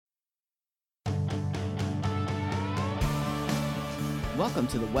Welcome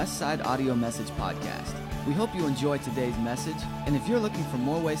to the Westside Audio Message Podcast. We hope you enjoyed today's message, and if you're looking for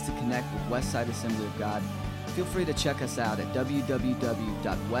more ways to connect with Westside Assembly of God, feel free to check us out at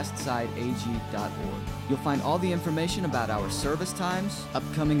www.westsideag.org. You'll find all the information about our service times,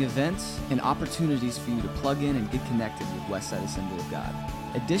 upcoming events, and opportunities for you to plug in and get connected with Westside Assembly of God.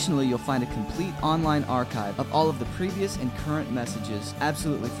 Additionally, you'll find a complete online archive of all of the previous and current messages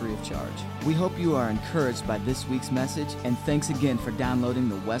absolutely free of charge. We hope you are encouraged by this week's message, and thanks again for downloading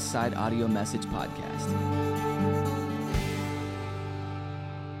the Westside Audio Message Podcast.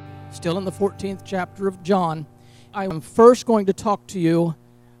 Still in the 14th chapter of John, I am first going to talk to you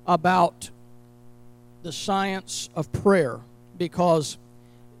about the science of prayer, because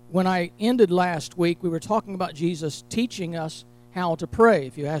when I ended last week, we were talking about Jesus teaching us how to pray.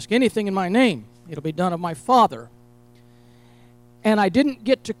 If you ask anything in my name, it'll be done of my Father. And I didn't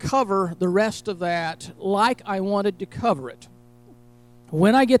get to cover the rest of that like I wanted to cover it.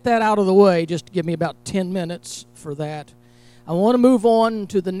 When I get that out of the way, just give me about 10 minutes for that, I want to move on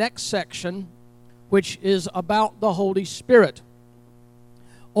to the next section, which is about the Holy Spirit,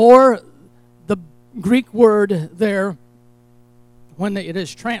 or the Greek word there, when it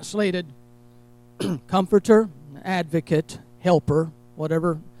is translated comforter, advocate, helper,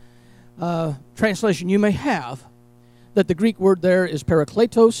 whatever translation you may have, that the Greek word there is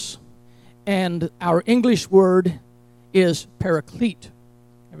parakletos, and our English word is paraclete.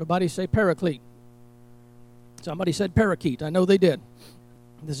 Everybody say paraclete. Somebody said parakeet. I know they did.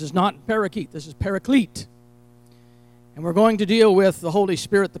 This is not parakeet. This is paraclete. And we're going to deal with the Holy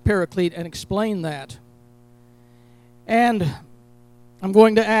Spirit, the paraclete, and explain that. And I'm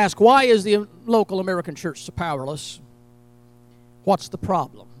going to ask, why is the local American church so powerless? What's the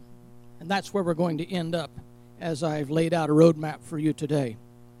problem? And that's where we're going to end up as I've laid out a roadmap for you today.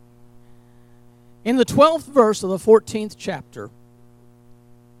 In the 12th verse of the 14th chapter,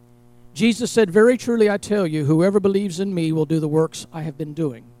 Jesus said, "Very truly I tell you, whoever believes in me will do the works I have been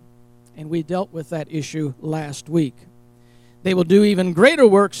doing." And we dealt with that issue last week. They will do even greater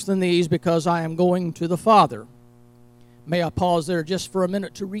works than these because I am going to the Father. May I pause there just for a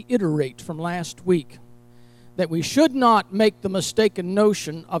minute to reiterate from last week that we should not make the mistaken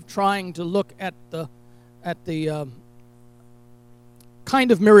notion of trying to look at the kind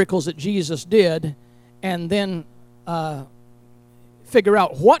of miracles that Jesus did and then figure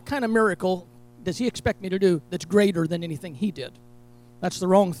out what kind of miracle does he expect me to do that's greater than anything he did. That's the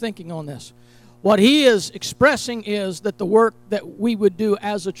wrong thinking on this. What he is expressing is that the work that we would do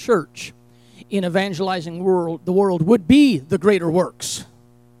as a church in evangelizing the world would be the greater works,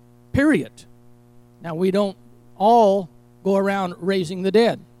 period. Now, we don't all go around raising the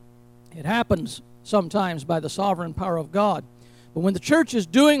dead. It happens sometimes by the sovereign power of God. But when the church is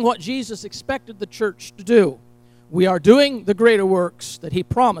doing what Jesus expected the church to do, we are doing the greater works that he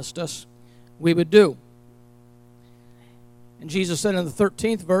promised us we would do. And Jesus said in the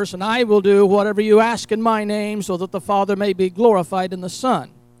 13th verse, "And I will do whatever you ask in my name, so that the Father may be glorified in the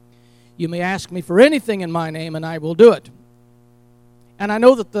Son. You may ask me for anything in my name, and I will do it." And I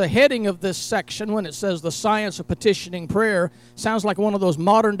know that the heading of this section, when it says the science of petitioning prayer, sounds like one of those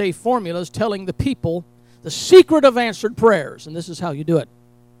modern-day formulas telling the people the secret of answered prayers, and this is how you do it.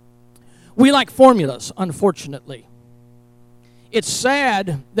 We like formulas, unfortunately. It's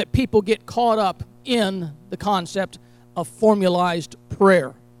sad that people get caught up in the concept of formalized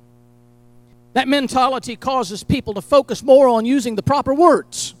prayer. That mentality causes people to focus more on using the proper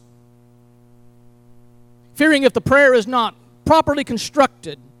words, fearing if the prayer is not properly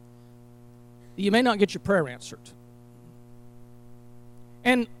constructed, you may not get your prayer answered.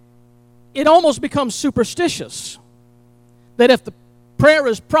 And it almost becomes superstitious that if the prayer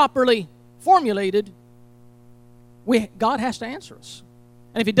is properly formulated, God has to answer us.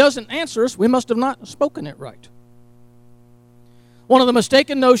 And if he doesn't answer us, we must have not spoken it right. One of the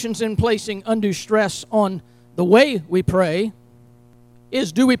mistaken notions in placing undue stress on the way we pray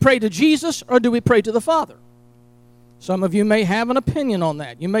is, do we pray to Jesus or do we pray to the Father? Some of you may have an opinion on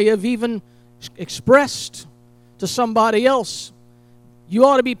that. You may have even expressed to somebody else, you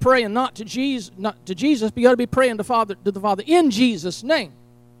ought to be praying not to Jesus, but you ought to be praying to the Father in Jesus' name.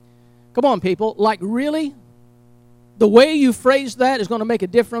 Come on, people. Like, really? The way you phrase that is going to make a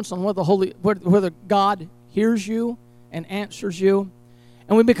difference on whether God hears you and answers you.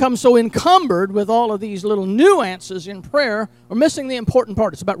 And we become so encumbered with all of these little nuances in prayer, we're missing the important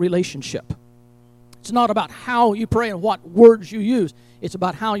part. It's about relationship. It's not about how you pray and what words you use. It's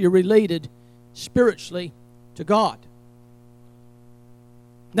about how you're related spiritually to God.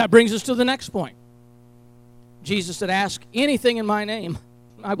 That brings us to the next point. Jesus said, "Ask anything in my name,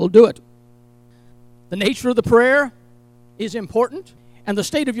 I will do it." The nature of the prayer is important. And the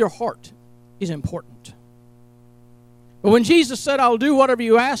state of your heart is important. But when Jesus said, I'll do whatever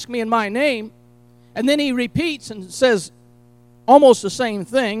you ask me in my name, and then he repeats and says almost the same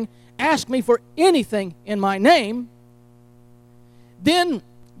thing, ask me for anything in my name, then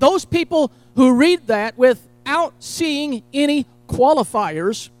those people who read that without seeing any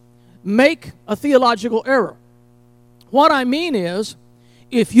qualifiers make a theological error. What I mean is,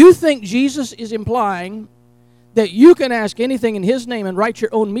 if you think Jesus is implying that you can ask anything in his name and write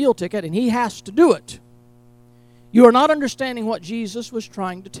your own meal ticket and he has to do it, you are not understanding what Jesus was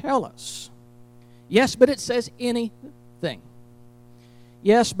trying to tell us. Yes, but it says anything.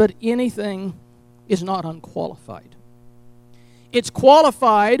 Yes, but anything is not unqualified. It's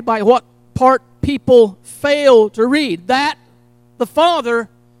qualified by what part people fail to read, that the Father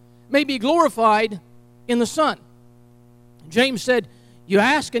may be glorified in the Son. James said, you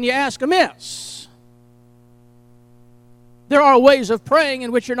ask and you ask amiss. There are ways of praying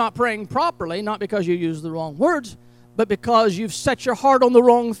in which you're not praying properly, not because you use the wrong words, but because you've set your heart on the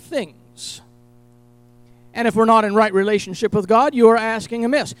wrong things. And if we're not in right relationship with God, you are asking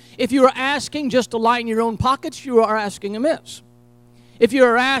amiss. If you are asking just to line your own pockets, you are asking amiss. If you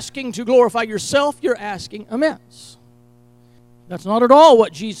are asking to glorify yourself, you're asking amiss. That's not at all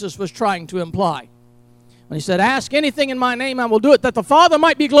what Jesus was trying to imply. When he said, ask anything in my name, I will do it, that the Father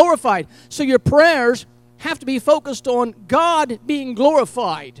might be glorified. So your prayers have to be focused on God being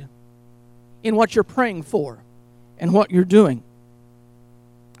glorified in what you're praying for and what you're doing.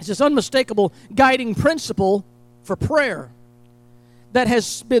 It's this unmistakable guiding principle for prayer that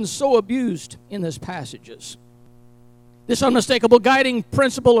has been so abused in these passages. This unmistakable guiding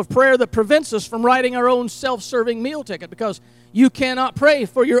principle of prayer that prevents us from writing our own self-serving meal ticket, because you cannot pray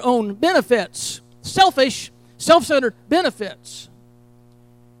for your own benefits, selfish, self-centered benefits,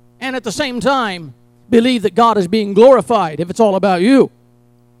 and at the same time believe that God is being glorified if it's all about you.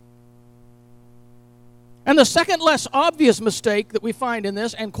 And the second less obvious mistake that we find in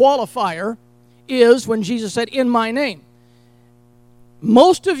this, and qualifier, is when Jesus said, in my name.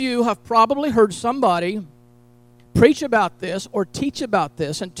 Most of you have probably heard somebody preach about this or teach about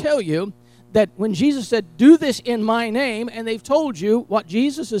this and tell you that when Jesus said, do this in my name, and they've told you what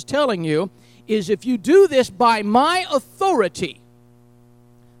Jesus is telling you is, if you do this by my authority,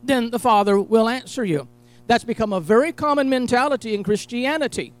 then the Father will answer you. That's become a very common mentality in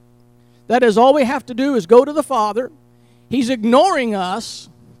Christianity. That is, all we have to do is go to the Father. He's ignoring us.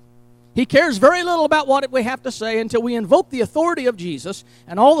 He cares very little about what we have to say until we invoke the authority of Jesus,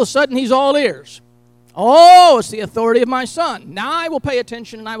 and all of a sudden he's all ears. Oh, it's the authority of my Son. Now I will pay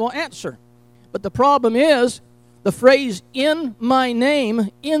attention and I will answer. But the problem is, the phrase, in my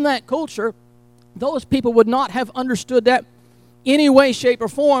name, in that culture, those people would not have understood that any way, shape, or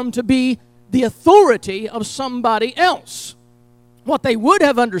form to be the authority of somebody else. What they would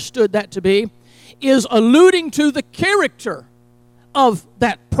have understood that to be is alluding to the character of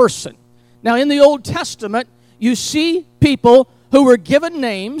that person. Now, in the Old Testament, you see people who were given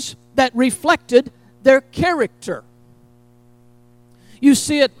names that reflected their character. You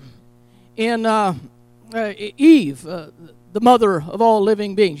see it in Eve, the mother of all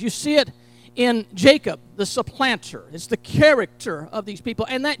living beings. You see it in Jacob, the supplanter. It's the character of these people.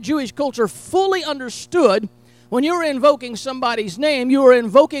 And that Jewish culture fully understood, when you were invoking somebody's name, you were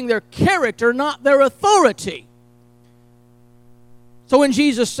invoking their character, not their authority. So when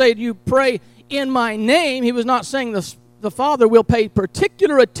Jesus said, you pray in my name, he was not saying the Father will pay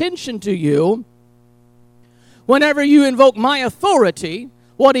particular attention to you whenever you invoke my authority.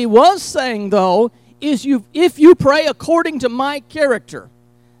 What he was saying, though, is if you pray according to my character,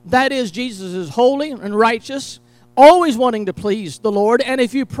 that is, Jesus is holy and righteous, always wanting to please the Lord, and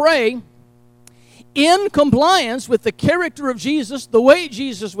if you pray in compliance with the character of Jesus, the way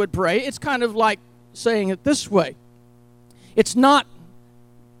Jesus would pray, it's kind of like saying it this way. It's not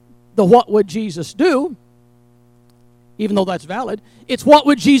the what would Jesus do, even though that's valid. It's what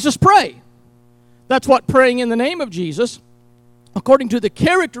would Jesus pray. That's what praying in the name of Jesus, according to the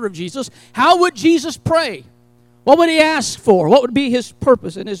character of Jesus, how would Jesus pray? What would he ask for? What would be his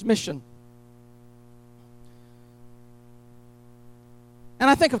purpose and his mission? And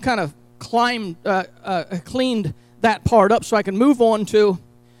I think I've kind of cleaned that part up so I can move on to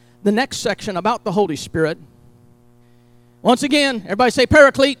the next section about the Holy Spirit. Once again, everybody say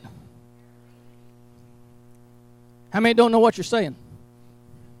Paraclete. How many don't know what you're saying?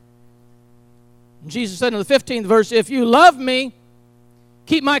 Jesus said in the 15th verse, if you love me,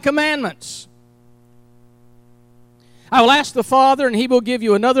 keep my commandments. I will ask the Father, and he will give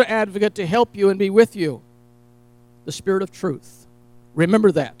you another advocate to help you and be with you, the Spirit of truth.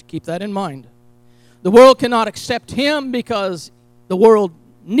 Remember that. Keep that in mind. The world cannot accept him because The world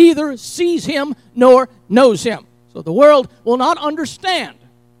neither sees him nor knows him. So the world will not understand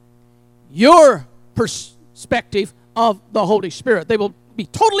your perspective of the Holy Spirit. They will be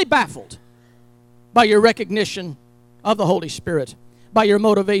totally baffled by your recognition of the Holy Spirit, by your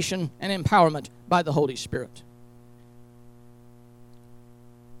motivation and empowerment by the Holy Spirit.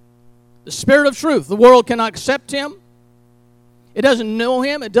 The Spirit of truth. The world cannot accept him. It doesn't know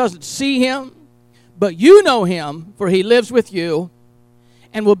him. It doesn't see him. But you know him, for he lives with you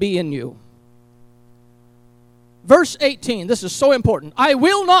and will be in you. Verse 18, this is so important. I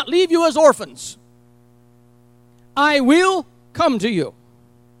will not leave you as orphans. I will come to you.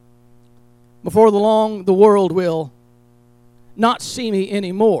 Before the long, the world will not see me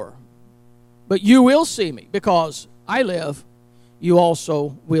anymore. But you will see me, because I live, you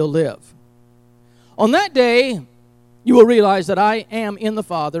also will live. On that day, you will realize that I am in the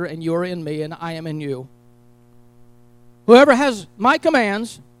Father, and you are in me, and I am in you. Whoever has my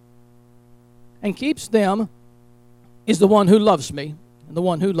commands and keeps them is the one who loves me, and the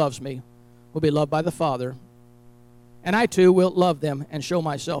one who loves me will be loved by the Father, and I too will love them and show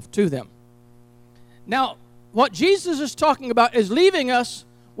myself to them. Now, what Jesus is talking about is leaving us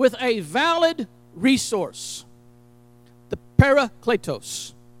with a valid resource, the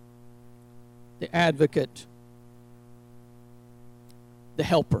Parakletos, the advocate, the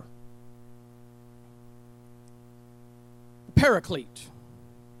helper, the Paraclete.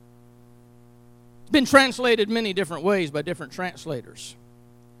 It's been translated many different ways by different translators.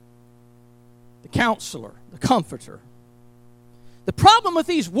 The counselor, the comforter. The problem with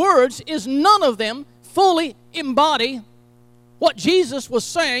these words is none of them fully embody what Jesus was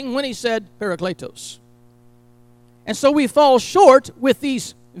saying when he said Parakletos. And so we fall short with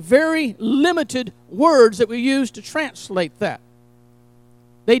these very limited words that we use to translate that.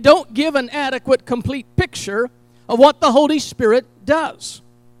 They don't give an adequate, complete picture of what the Holy Spirit does.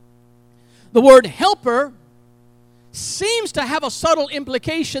 The word helper seems to have a subtle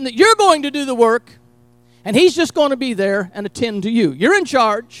implication that you're going to do the work and he's just going to be there and attend to you. You're in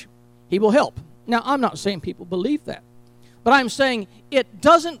charge. He will help. Now, I'm not saying people believe that, but I'm saying it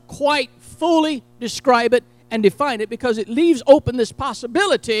doesn't quite fully describe it and define it, because it leaves open this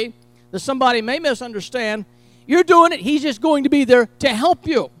possibility that somebody may misunderstand. You're doing it, he's just going to be there to help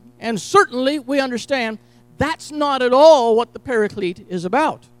you. And certainly we understand that's not at all what the Paraclete is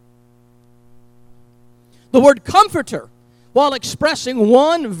about. The word comforter, while expressing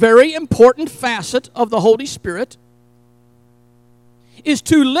one very important facet of the Holy Spirit, is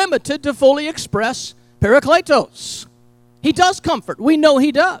too limited to fully express Parakletos. He does comfort. We know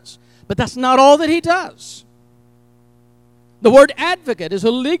he does. But that's not all that he does. The word advocate is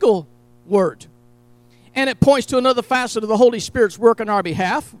a legal word, and it points to another facet of the Holy Spirit's work on our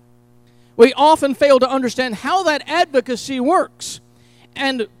behalf. We often fail to understand how that advocacy works.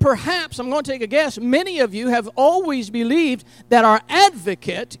 And perhaps, I'm going to take a guess, many of you have always believed that our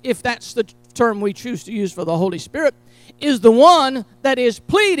advocate, if that's the term we choose to use for the Holy Spirit, is the one that is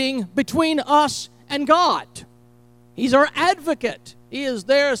pleading between us and God. He's our advocate. He is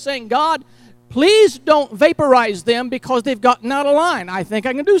there saying, God, please don't vaporize them because they've gotten out of line. I think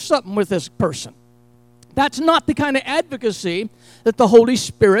I can do something with this person. That's not the kind of advocacy that the Holy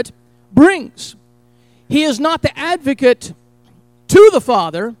Spirit brings. He is not the advocate to the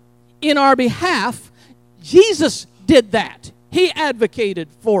Father in our behalf. Jesus did that. He advocated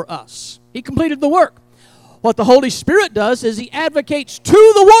for us. He completed the work. What the Holy Spirit does is he advocates to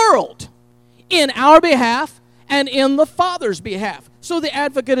the world in our behalf and in the Father's behalf. So the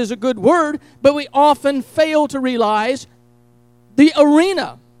advocate is a good word, but we often fail to realize the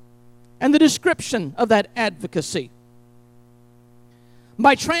arena and the description of that advocacy.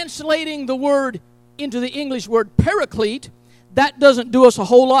 By translating the word into the English word paraclete, that doesn't do us a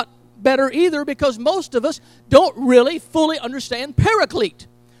whole lot better either, because most of us don't really fully understand paraclete.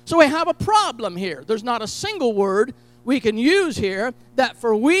 So we have a problem here. There's not a single word we can use here that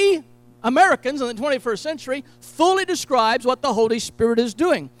for we Americans in the 21st century fully describes what the Holy Spirit is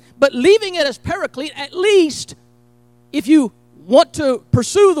doing. But leaving it as paraclete, at least if you want to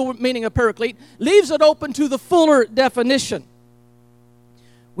pursue the meaning of paraclete, leaves it open to the fuller definition.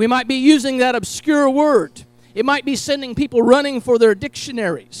 We might be using that obscure word. It might be sending people running for their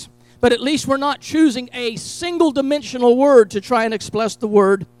dictionaries. But at least we're not choosing a single-dimensional word to try and express the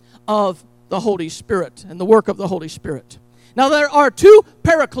word of the Holy Spirit and the work of the Holy Spirit. Now, there are two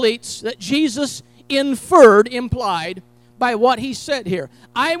paracletes that Jesus implied by what he said here.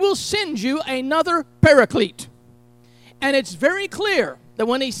 I will send you another paraclete. And it's very clear that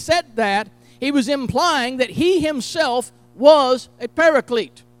when he said that, he was implying that he himself was a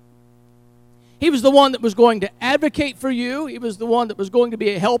paraclete. He was the one that was going to advocate for you. He was the one that was going to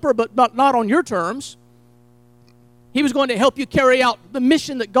be a helper, but not on your terms. He was going to help you carry out the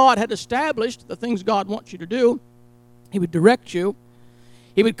mission that God had established, the things God wants you to do. He would direct you.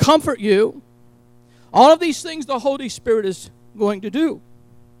 He would comfort you. All of these things the Holy Spirit is going to do.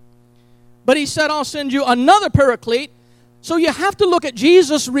 But he said, I'll send you another paraclete. So you have to look at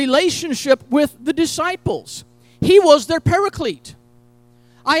Jesus' relationship with the disciples. He was their paraclete.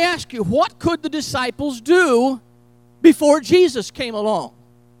 I ask you, what could the disciples do before Jesus came along?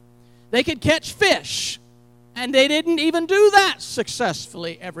 They could catch fish, and they didn't even do that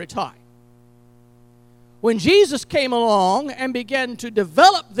successfully every time. When Jesus came along and began to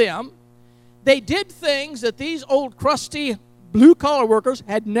develop them, they did things that these old crusty blue-collar workers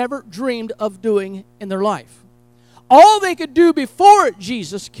had never dreamed of doing in their life. All they could do before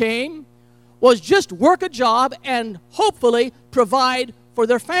Jesus came was just work a job and hopefully provide for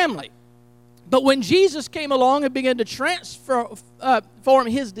their family. But when Jesus came along and began to transform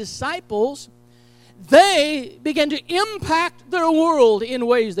his disciples, they began to impact their world in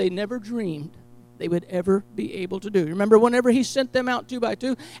ways they never dreamed they would ever be able to do. Remember, whenever he sent them out 2 by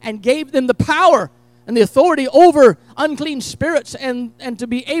 2 and gave them the power and the authority over unclean spirits and to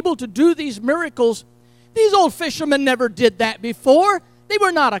be able to do these miracles, these old fishermen never did that before. They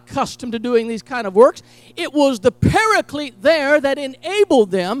were not accustomed to doing these kind of works. It was the paraclete there that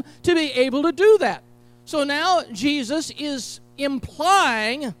enabled them to be able to do that. So now Jesus is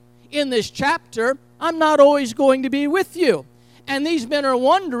implying in this chapter, I'm not always going to be with you. And these men are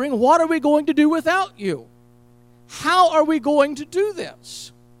wondering, what are we going to do without you? How are we going to do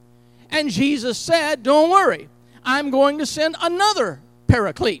this? And Jesus said, don't worry, I'm going to send another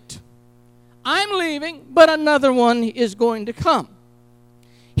paraclete. I'm leaving, but another one is going to come.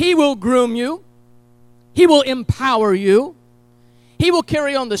 He will groom you. He will empower you. He will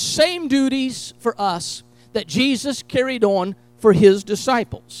carry on the same duties for us that Jesus carried on for his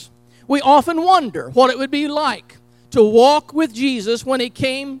disciples. We often wonder what it would be like to walk with Jesus when he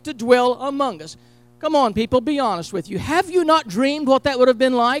came to dwell among us. Come on, people, be honest with you. Have you not dreamed what that would have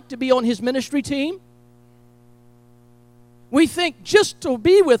been like to be on his ministry team? We think just to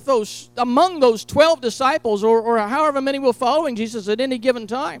be with among those 12 disciples or however many were following Jesus at any given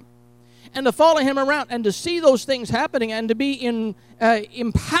time, and to follow him around and to see those things happening and to be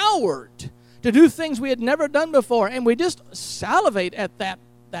empowered to do things we had never done before, and we just salivate at that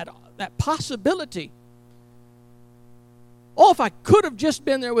possibility. Oh, if I could have just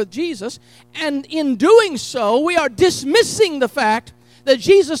been there with Jesus. And in doing so, we are dismissing the fact that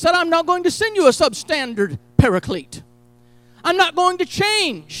Jesus said, I'm not going to send you a substandard paraclete. I'm not going to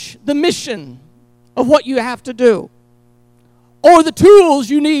change the mission of what you have to do or the tools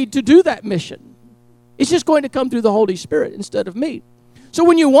you need to do that mission. It's just going to come through the Holy Spirit instead of me. So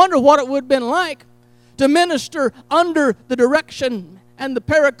when you wonder what it would have been like to minister under the direction and the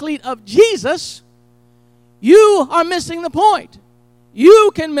paraclete of Jesus, you are missing the point.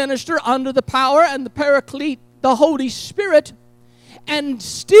 You can minister under the power and the paraclete, the Holy Spirit, and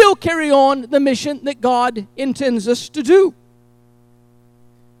still carry on the mission that God intends us to do.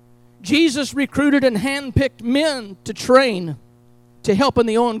 Jesus recruited and handpicked men to train to help in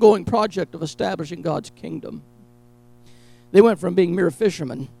the ongoing project of establishing God's kingdom. They went from being mere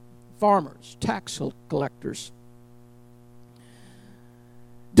fishermen, farmers, tax collectors,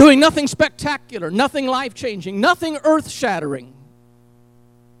 doing nothing spectacular, nothing life-changing, nothing earth-shattering.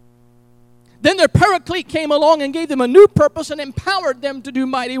 Then their paraclete came along and gave them a new purpose and empowered them to do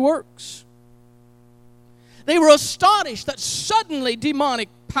mighty works. They were astonished that suddenly demonic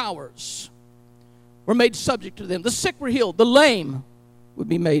powers were made subject to them. The sick were healed. The lame would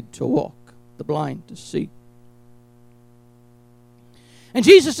be made to walk. The blind to see. And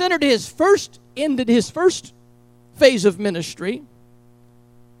Jesus ended his first phase of ministry,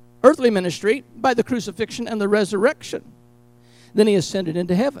 earthly ministry, by the crucifixion and the resurrection. Then he ascended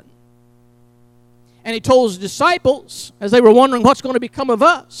into heaven. And he told his disciples, as they were wondering what's going to become of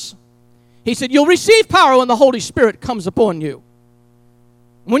us, he said, you'll receive power when the Holy Spirit comes upon you.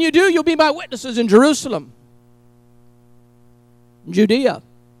 When you do, you'll be my witnesses in Jerusalem, Judea,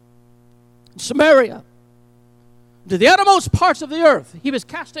 Samaria, to the uttermost parts of the earth. He was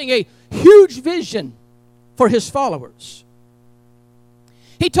casting a huge vision for his followers.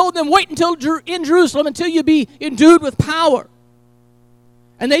 He told them, wait until in Jerusalem until you be endued with power.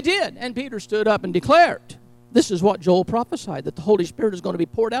 And they did. And Peter stood up and declared, this is what Joel prophesied, that the Holy Spirit is going to be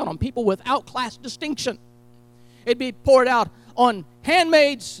poured out on people without class distinction. It'd be poured out on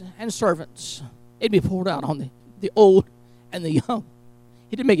handmaids and servants. It'd be poured out on the old and the young.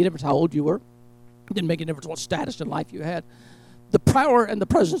 It didn't make a difference how old you were. It didn't make a difference what status in life you had. the power and the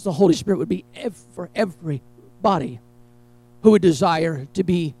presence of the Holy Spirit would be for everybody who would desire to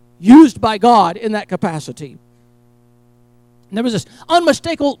be used by God in that capacity. And there was this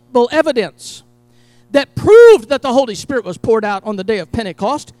unmistakable evidence that proved that the Holy Spirit was poured out on the day of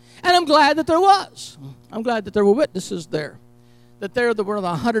Pentecost, and I'm glad that there was. I'm glad that there were witnesses there. That there were the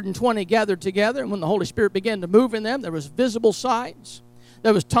 120 gathered together, and when the Holy Spirit began to move in them, there was visible signs.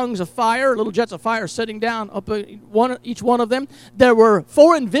 There was tongues of fire, little jets of fire sitting down up each one of them. There were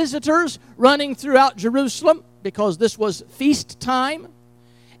foreign visitors running throughout Jerusalem because this was feast time.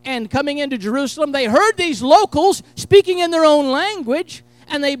 And coming into Jerusalem, they heard these locals speaking in their own language,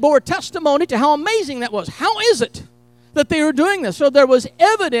 and they bore testimony to how amazing that was. How is it that they were doing this? So there was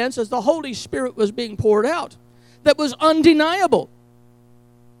evidence as the Holy Spirit was being poured out that was undeniable.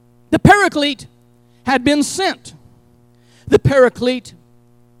 The Paraclete had been sent. The Paraclete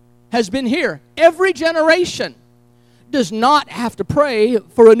has been here. Every generation does not have to pray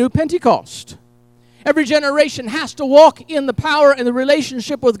for a new Pentecost. Every generation has to walk in the power and the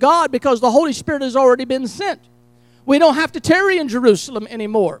relationship with God because the Holy Spirit has already been sent. We don't have to tarry in Jerusalem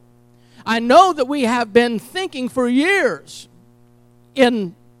anymore. I know that we have been thinking for years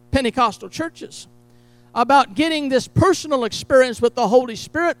in Pentecostal churches about getting this personal experience with the Holy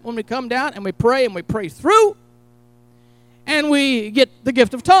Spirit when we come down and we pray through. And we get the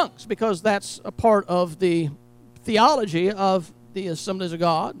gift of tongues because that's a part of the theology of the Assemblies of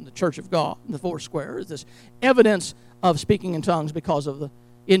God and the Church of God and the Four Squares, this evidence of speaking in tongues because of the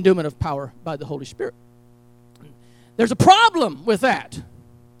endowment of power by the Holy Spirit. There's a problem with that.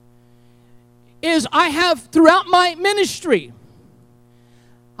 Is I have, throughout my ministry,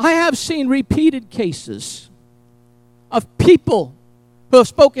 I have seen repeated cases of people who have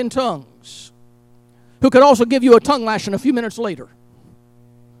spoken tongues who could also give you a tongue lashing a few minutes later.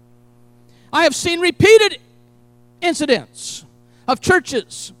 I have seen repeated incidents of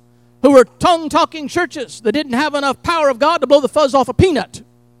churches who were tongue-talking churches that didn't have enough power of God to blow the fuzz off a peanut,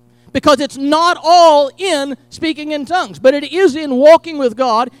 because it's not all in speaking in tongues, but it is in walking with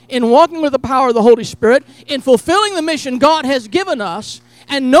God, in walking with the power of the Holy Spirit, in fulfilling the mission God has given us,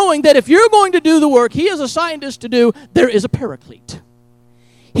 and knowing that if you're going to do the work He has assigned us to do, there is a Paraclete.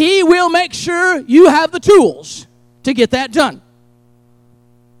 He will make sure you have the tools to get that done.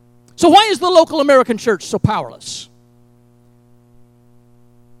 So why is the local American church so powerless?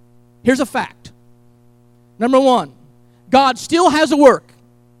 Here's a fact. Number one, God still has a work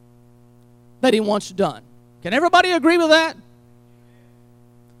that He wants done. Can everybody agree with that?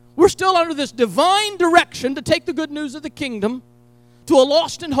 We're still under this divine direction to take the good news of the kingdom to a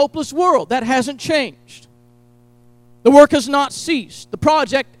lost and hopeless world. That hasn't changed. The work has not ceased. The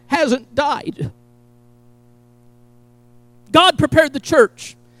project hasn't died. God prepared the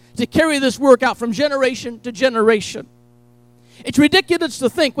church to carry this work out from generation to generation. It's ridiculous to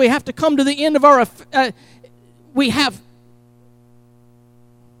think we have to come to the end of our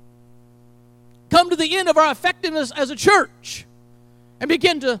come to the end of our effectiveness as a church and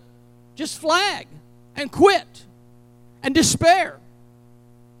begin to just flag and quit and despair.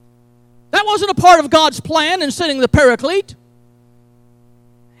 That wasn't a part of God's plan in sending the Paraclete.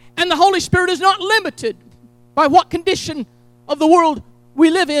 And the Holy Spirit is not limited by what condition of the world we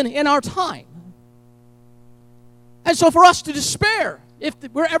live in our time. And so for us to despair, if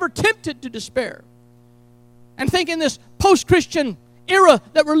we're ever tempted to despair, and think in this post-Christian era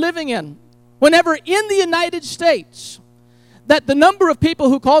that we're living in, whenever in the United States that the number of people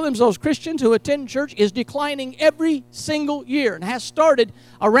who call themselves Christians who attend church is declining every single year and has started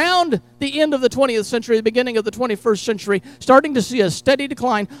around the end of the 20th century, the beginning of the 21st century, starting to see a steady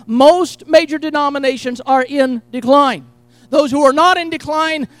decline. Most major denominations are in decline. Those who are not in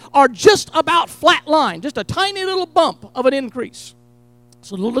decline are just about flat line, just a tiny little bump of an increase.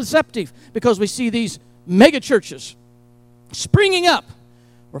 It's a little deceptive because we see these mega churches springing up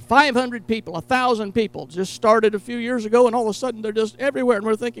where 500 people, 1,000 people just started a few years ago, and all of a sudden they're just everywhere. And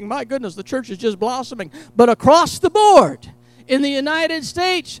we're thinking, my goodness, the church is just blossoming. But across the board in the United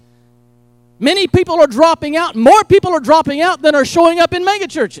States, many people are dropping out. More people are dropping out than are showing up in mega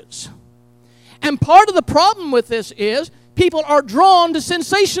churches. And part of the problem with this is people are drawn to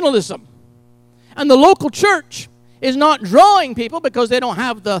sensationalism. And the local church is not drawing people because they don't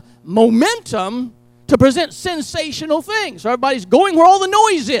have the momentum to present sensational things. So everybody's going where all the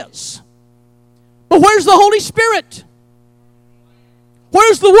noise is. But where's the Holy Spirit?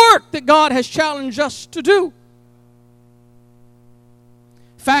 Where's the work that God has challenged us to do?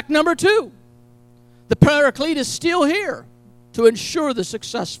 Fact number 2, the Paraclete is still here to ensure the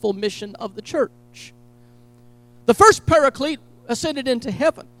successful mission of the church. The first Paraclete ascended into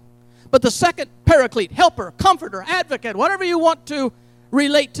heaven, But the second Paraclete, helper, comforter, advocate, whatever you want to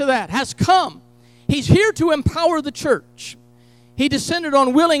relate to that, has come. He's here to empower the church. He descended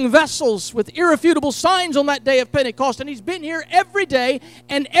on willing vessels with irrefutable signs on that day of Pentecost, and he's been here every day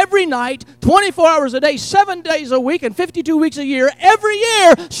and every night, 24 hours a day, 7 days a week, and 52 weeks a year. Every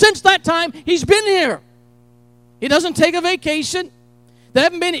year since that time, he's been here. He doesn't take a vacation. There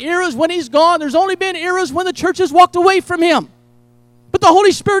haven't been eras when he's gone. There's only been eras when the church has walked away from him. But the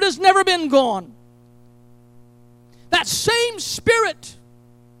Holy Spirit has never been gone. That same Spirit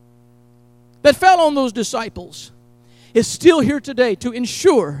that fell on those disciples is still here today to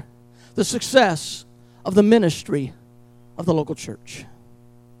ensure the success of the ministry of the local church.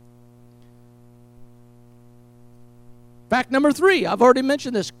 Fact number 3, I've already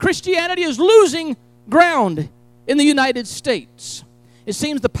mentioned this. Christianity is losing ground in the United States. It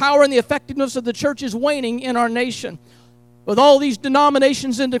seems the power and the effectiveness of the church is waning in our nation, with all these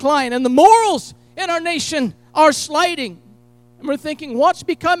denominations in decline, and the morals in our nation are sliding. And we're thinking, what's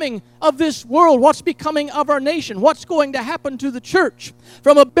becoming of this world? What's becoming of our nation? What's going to happen to the church?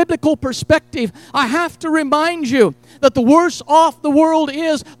 From a biblical perspective, I have to remind you that the worse off the world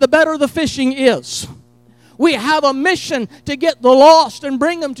is, the better the fishing is. We have a mission to get the lost and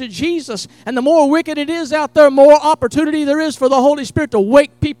bring them to Jesus. And the more wicked it is out there, more opportunity there is for the Holy Spirit to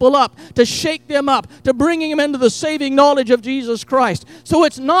wake people up, to shake them up, to bringing them into the saving knowledge of Jesus Christ. So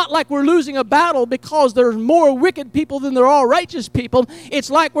it's not like we're losing a battle because there's more wicked people than there are righteous people.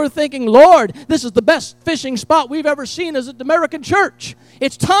 It's like we're thinking, Lord, this is the best fishing spot we've ever seen as the American church.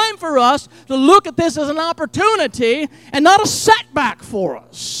 It's time for us to look at this as an opportunity and not a setback for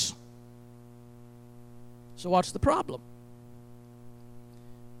us. So what's the problem?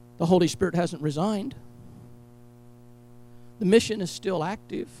 The Holy Spirit hasn't resigned. The mission is still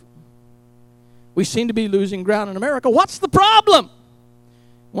active. We seem to be losing ground in America. What's the problem?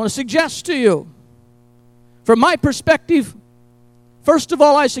 I want to suggest to you, from my perspective, first of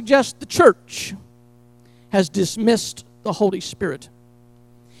all, I suggest the church has dismissed the Holy Spirit.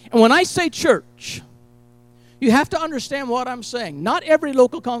 And when I say church, you have to understand what I'm saying. Not every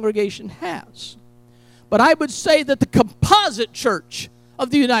local congregation has. But I would say that the composite church of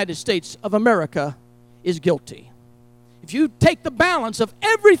the United States of America is guilty. If you take the balance of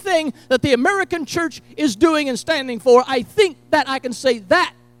everything that the American church is doing and standing for, I think that I can say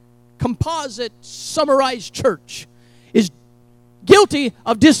that composite summarized church is guilty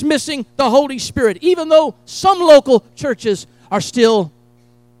of dismissing the Holy Spirit, even though some local churches are still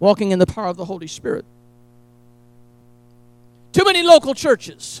walking in the power of the Holy Spirit. Too many local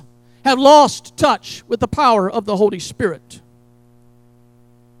churches have lost touch with the power of the Holy Spirit.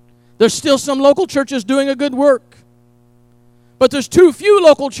 There's still some local churches doing a good work, but there's too few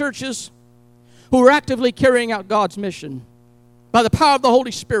local churches who are actively carrying out God's mission by the power of the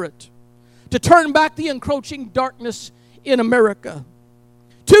Holy Spirit to turn back the encroaching darkness in America.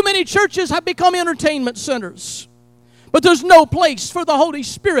 Too many churches have become entertainment centers, but there's no place for the Holy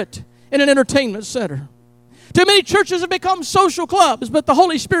Spirit in an entertainment center. Too many churches have become social clubs, but the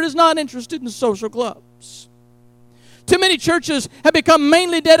Holy Spirit is not interested in social clubs. Too many churches have become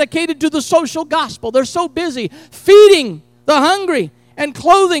mainly dedicated to the social gospel. They're so busy feeding the hungry and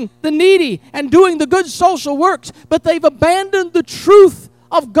clothing the needy and doing the good social works, but they've abandoned the truth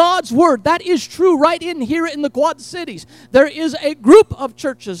of God's Word. That is true right in here in the Quad Cities. There is a group of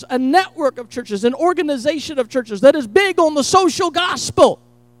churches, a network of churches, an organization of churches that is big on the social gospel,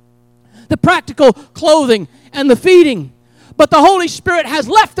 the practical clothing and the feeding. But the Holy Spirit has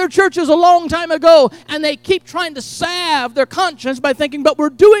left their churches a long time ago, and they keep trying to salve their conscience by thinking, but we're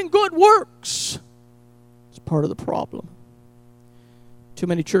doing good works. It's part of the problem. Too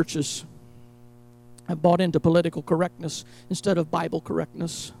many churches have bought into political correctness instead of Bible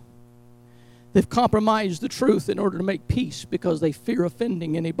correctness. They've compromised the truth in order to make peace because they fear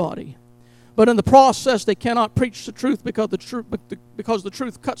offending anybody. But in the process, they cannot preach the truth because the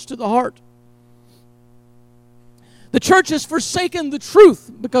truth cuts to the heart. The church has forsaken the truth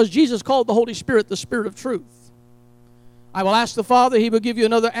because Jesus called the Holy Spirit the Spirit of truth. I will ask the Father, He will give you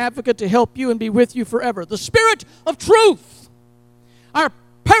another advocate to help you and be with you forever. The Spirit of truth. Our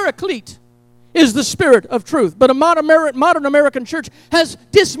Paraclete is the Spirit of truth. But a modern American church has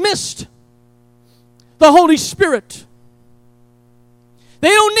dismissed the Holy Spirit. They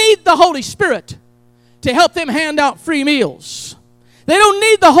don't need the Holy Spirit to help them hand out free meals. They don't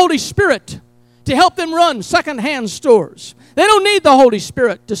need the Holy Spirit to help them run second-hand stores. They don't need the Holy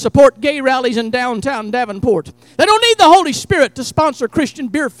Spirit to support gay rallies in downtown Davenport. They don't need the Holy Spirit to sponsor Christian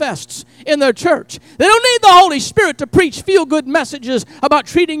beer fests in their church. They don't need the Holy Spirit to preach feel-good messages about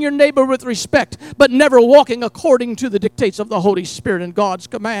treating your neighbor with respect, but never walking according to the dictates of the Holy Spirit and God's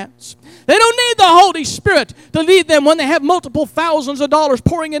commands. They don't need the Holy Spirit to lead them when they have multiple thousands of dollars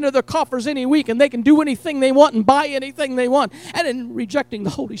pouring into their coffers any week and they can do anything they want and buy anything they want. And in rejecting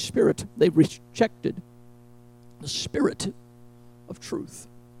the Holy Spirit, they've rejected the Spirit of truth.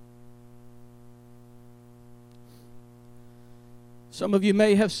 Some of you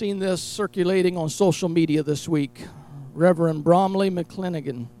may have seen this circulating on social media this week. Reverend Bromley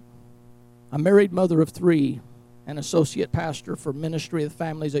McClinigan, a married mother of 3 and associate pastor for Ministry of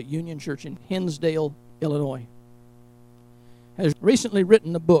Families at Union Church in Hinsdale, Illinois, has recently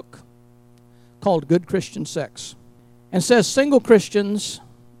written a book called Good Christian Sex, and says single Christians,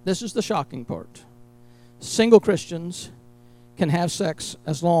 this is the shocking part, single Christians can have sex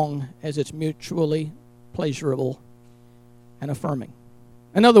as long as it's mutually pleasurable and affirming.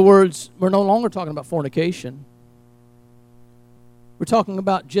 In other words, we're no longer talking about fornication. We're talking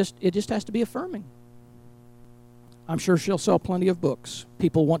about it just has to be affirming. I'm sure she'll sell plenty of books.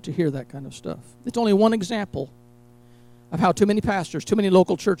 People want to hear that kind of stuff. It's only one example of how too many pastors, too many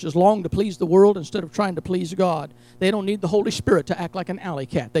local churches long to please the world instead of trying to please God. They don't need the Holy Spirit to act like an alley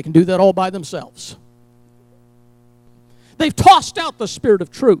cat. They can do that all by themselves. They've tossed out the Spirit of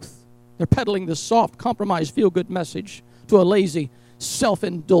truth. They're peddling this soft, compromised, feel-good message to a lazy,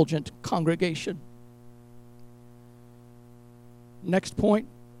 self-indulgent congregation. Next point,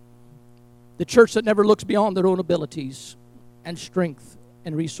 the church that never looks beyond their own abilities and strength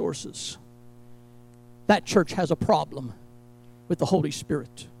and resources. That church has a problem with the Holy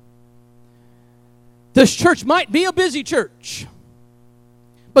Spirit. This church might be a busy church,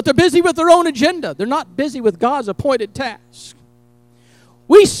 but they're busy with their own agenda. They're not busy with God's appointed task.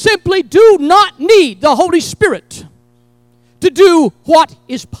 We simply do not need the Holy Spirit to do what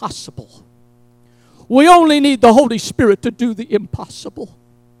is possible. We only need the Holy Spirit to do the impossible.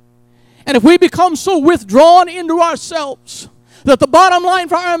 And if we become so withdrawn into ourselves that the bottom line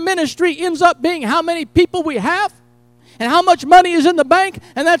for our ministry ends up being how many people we have and how much money is in the bank,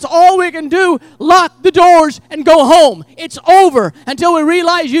 and that's all we can do, lock the doors and go home. It's over until we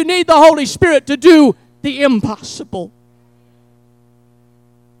realize you need the Holy Spirit to do the impossible.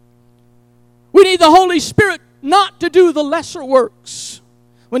 We need the Holy Spirit not to do the lesser works.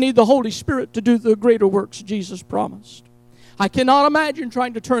 We need the Holy Spirit to do the greater works Jesus promised. I cannot imagine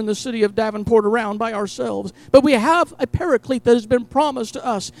trying to turn the city of Davenport around by ourselves, but we have a paraclete that has been promised to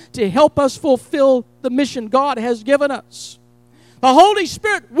us to help us fulfill the mission God has given us. The Holy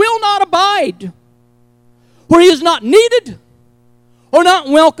Spirit will not abide where He is not needed or not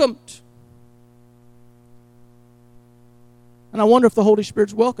welcomed. And I wonder if the Holy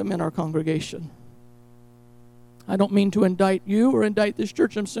Spirit's welcome in our congregation. I don't mean to indict you or indict this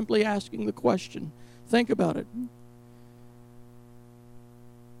church. I'm simply asking the question. Think about it.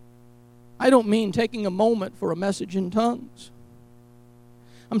 I don't mean taking a moment for a message in tongues.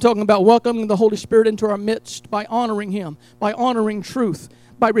 I'm talking about welcoming the Holy Spirit into our midst by honoring Him, by honoring truth,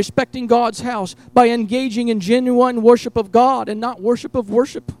 by respecting God's house, by engaging in genuine worship of God and not worship of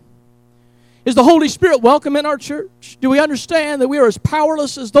worship. Is the Holy Spirit welcome in our church? Do we understand that we are as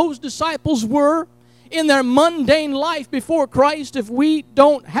powerless as those disciples were in their mundane life before Christ if we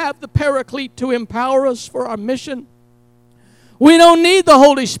don't have the Paraclete to empower us for our mission? We don't need the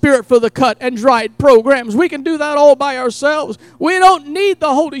Holy Spirit for the cut and dried programs. We can do that all by ourselves. We don't need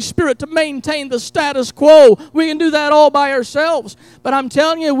the Holy Spirit to maintain the status quo. We can do that all by ourselves. But I'm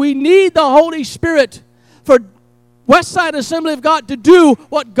telling you, we need the Holy Spirit for Westside Assembly of God to do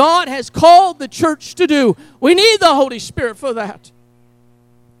what God has called the church to do. We need the Holy Spirit for that.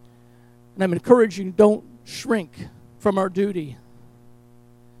 And I'm encouraging you, don't shrink from our duty.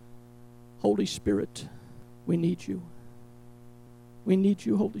 Holy Spirit, we need you. We need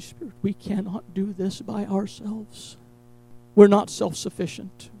you, Holy Spirit. We cannot do this by ourselves. We're not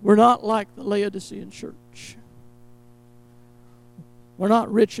self-sufficient. We're not like the Laodicean church. We're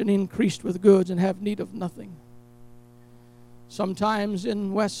not rich and increased with goods and have need of nothing. Sometimes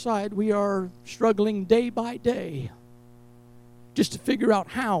in Westside we are struggling day by day just to figure out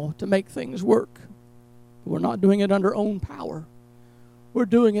how to make things work. But we're not doing it under own power. We're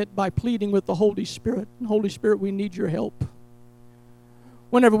doing it by pleading with the Holy Spirit. And Holy Spirit, we need your help.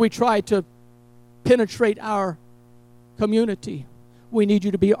 Whenever we try to penetrate our community, we need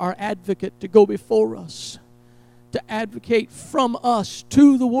you to be our advocate, to go before us, to advocate from us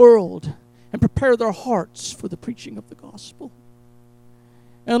to the world and prepare their hearts for the preaching of the gospel.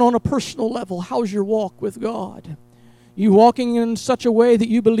 And on a personal level, how's your walk with God? You walking in such a way that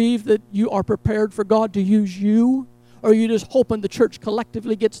you believe that you are prepared for God to use you? Or are you just hoping the church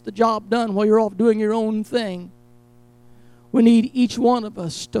collectively gets the job done while you're off doing your own thing? We need each one of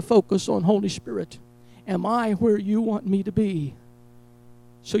us to focus on Holy Spirit. Am I where you want me to be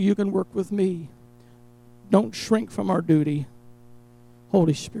so you can work with me? Don't shrink from our duty.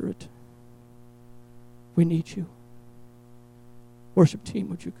 Holy Spirit, we need you. Worship team,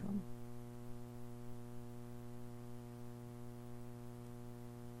 would you come?